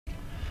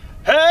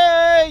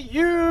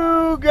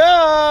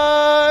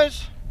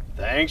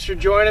Thanks for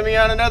joining me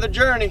on another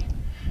journey.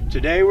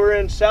 Today we're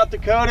in South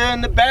Dakota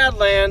in the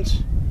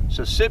Badlands.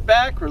 So sit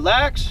back,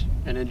 relax,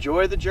 and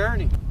enjoy the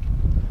journey.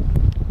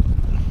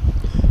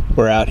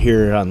 We're out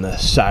here on the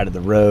side of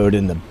the road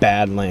in the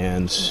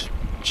Badlands,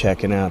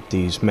 checking out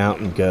these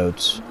mountain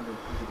goats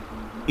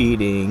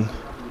eating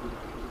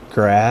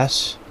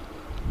grass.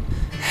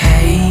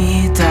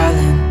 Hey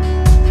darling,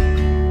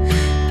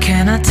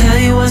 can I tell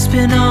you what's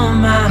been on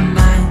my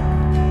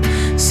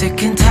mind?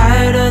 Sick and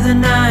tired of the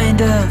 9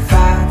 to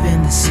 5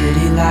 in the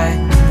city life.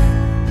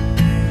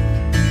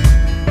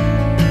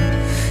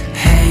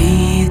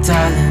 Hey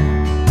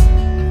darling,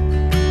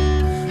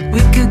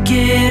 we could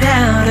get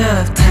out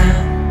of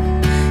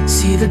town,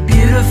 see the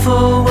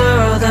beautiful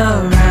world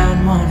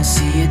around, wanna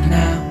see it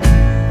now.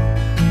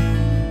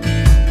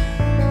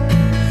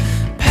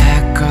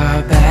 Pack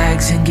our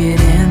bags and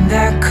get in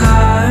that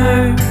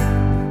car,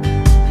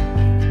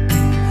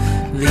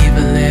 leave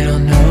a little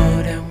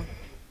note and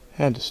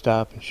Had to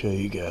stop and show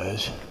you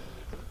guys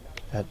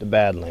at the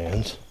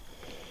Badlands.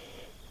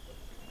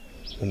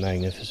 It's a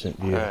magnificent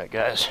view. Alright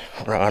guys,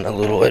 we're on a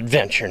little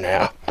adventure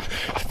now.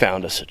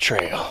 Found us a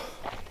trail.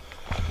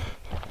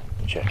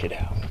 Check it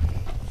out.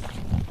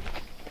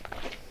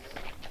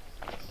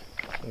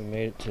 We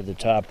made it to the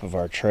top of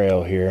our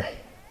trail here.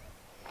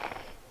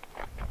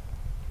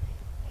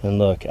 And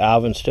look,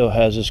 Alvin still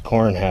has his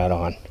corn hat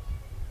on.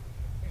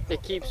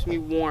 It keeps me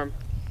warm.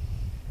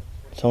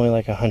 It's only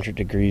like 100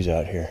 degrees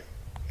out here.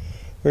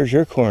 Where's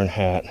your corn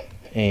hat,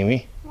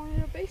 Amy? I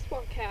wanted a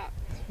baseball cap.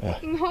 Yeah.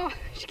 No,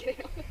 just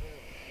kidding.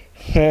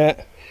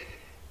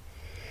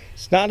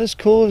 It's not as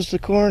cool as the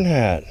corn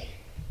hat.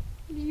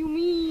 What do you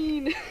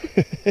mean?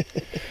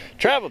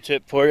 Travel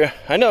tip for you.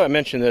 I know I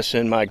mentioned this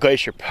in my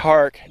Glacier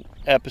Park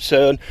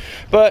episode,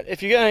 but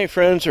if you got any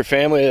friends or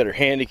family that are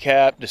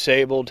handicapped,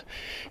 disabled,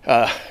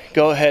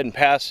 go ahead and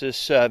pass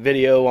this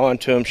video on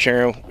to them,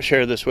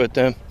 share this with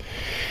them.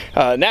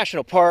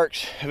 National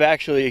parks have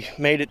actually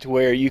made it to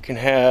where you can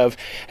have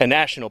a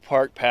national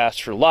park pass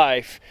for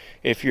life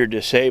if you're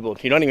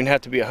disabled. You don't even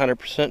have to be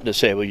 100%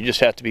 disabled. You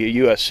just have to be a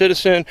U.S.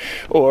 citizen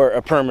or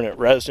a permanent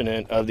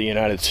resident of the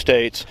United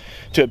States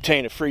to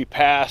obtain a free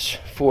pass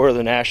for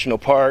the national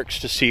parks,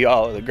 to see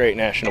all of the great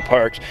national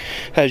parks.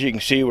 As you can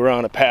see, we're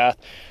on a path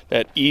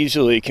that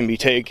easily can be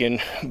taken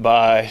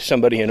by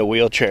somebody in a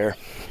wheelchair.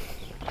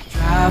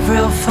 drive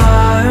real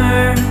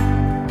far.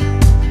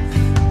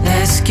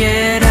 Let's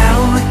get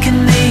out, we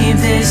can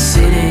leave this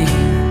city.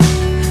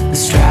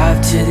 Let's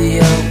drive to the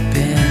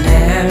open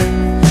air.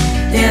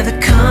 Yeah, the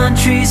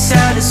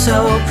countryside is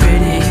so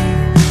pretty,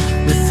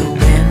 with the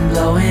wind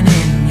blowing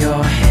in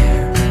your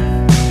hair.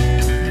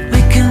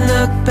 We can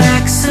look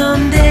back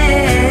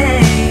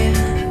someday,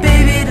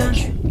 baby, don't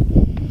you?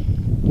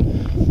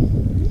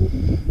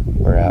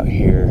 We're out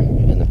here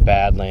in the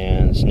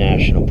Badlands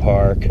National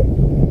Park.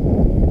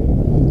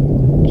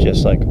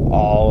 Just like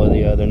all of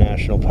the other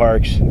national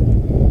parks,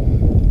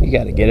 you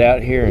got to get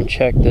out here and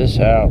check this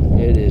out.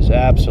 It is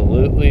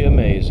absolutely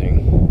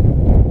amazing.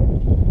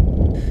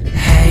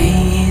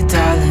 Hey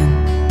darling,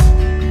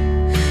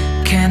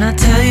 can I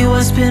tell you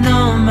what's been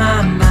on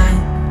my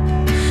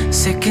mind?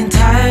 Sick and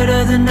tired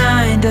of the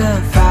 9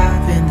 to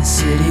 5 in the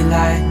city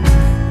life.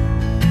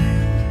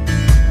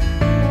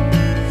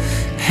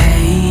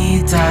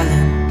 Hey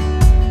darling,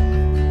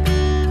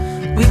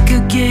 we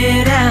could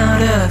get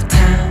out of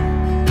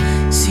town,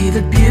 see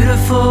the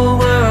beautiful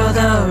world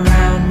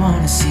around,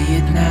 wanna see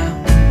it now.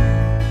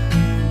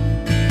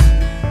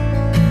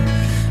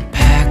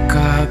 Pack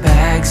our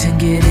bags and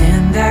get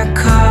in that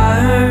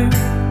car,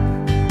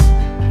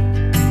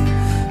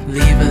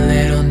 leave a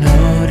little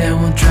note and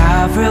we'll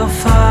drive real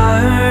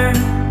far.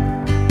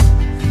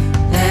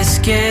 Let's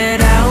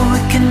get out, we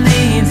can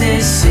leave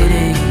this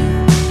city.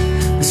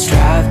 Let's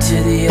drive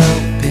to the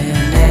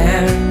open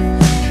air.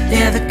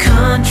 Yeah, the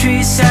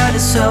countryside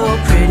is so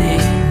pretty,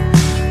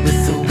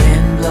 with the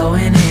wind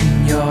blowing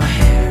in your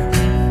hair.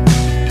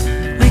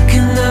 We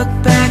can look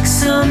back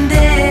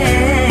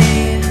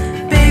someday,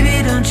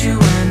 baby, don't you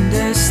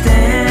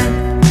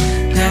understand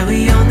that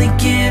we only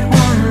get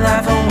one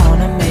life? I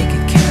wanna make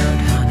it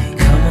count, honey,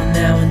 come on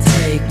now and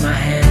take my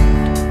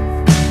hand.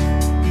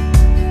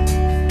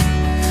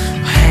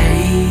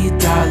 Hey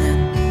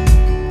darling,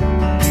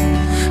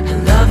 I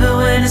love it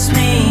when it's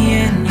me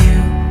and you,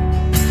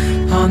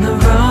 on the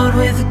road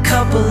with a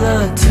couple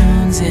of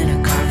tunes in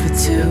a car for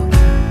two.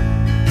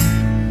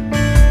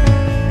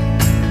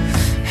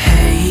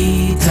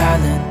 Hey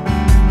darling,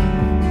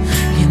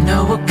 you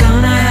know we're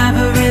gonna have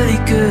a really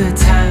good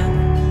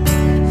time,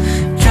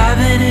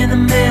 driving in the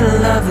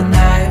middle of the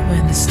night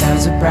when the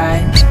stars are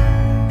bright.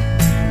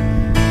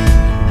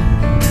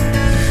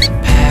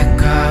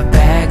 Pack our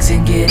bags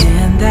and get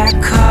in that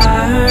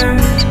car,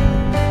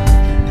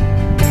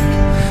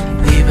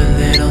 leave a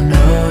little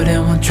note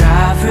and we'll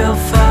drive real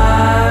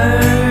far.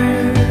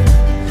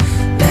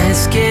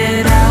 Let's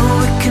get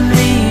out, we can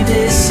leave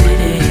this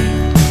city.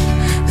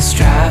 Let's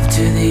drive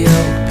to the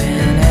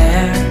open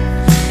air.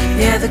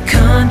 Yeah, the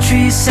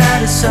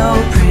countryside is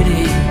so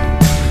pretty,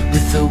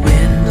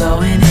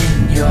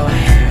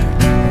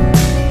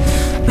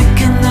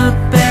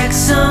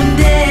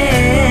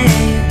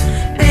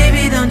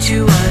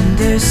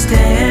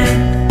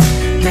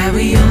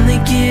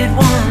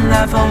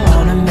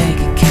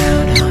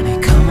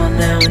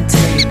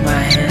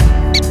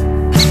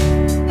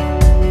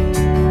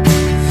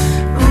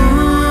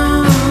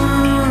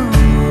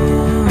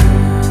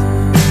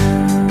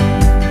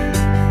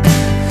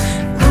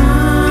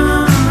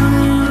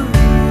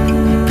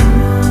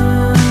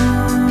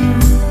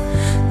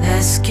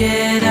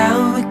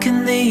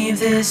 leave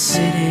this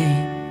city.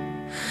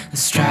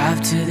 Let's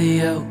drive to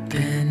the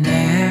open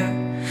air.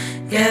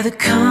 Yeah, the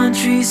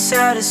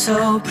countryside is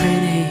so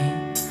pretty,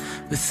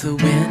 with the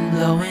wind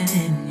blowing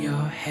in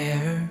your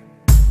hair.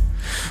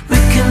 We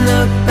can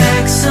look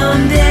back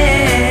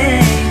someday.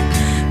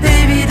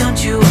 Baby,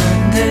 don't you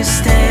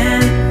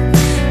understand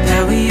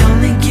that we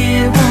only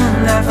get one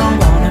life? I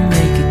wanna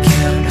make it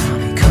count,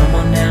 honey. Come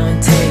on now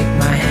and take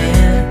my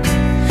hand.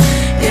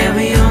 Yeah,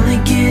 we only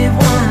get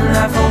one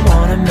life. I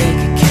wanna make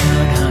it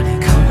count, honey.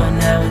 Come on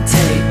now and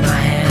take my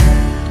hand.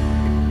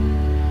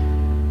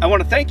 I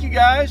want to thank you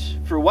guys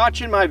for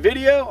watching my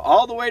video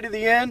all the way to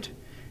the end.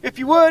 If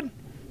you would,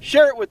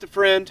 share it with a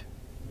friend.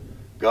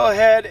 Go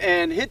ahead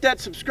and hit that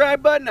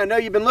subscribe button. I know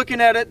you've been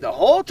looking at it the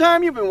whole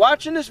time you've been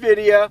watching this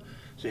video.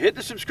 So hit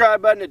the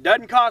subscribe button. It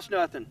doesn't cost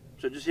nothing,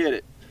 so just hit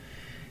it.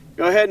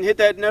 Go ahead and hit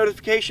that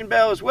notification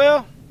bell as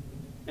well.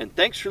 And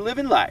thanks for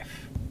living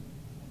life.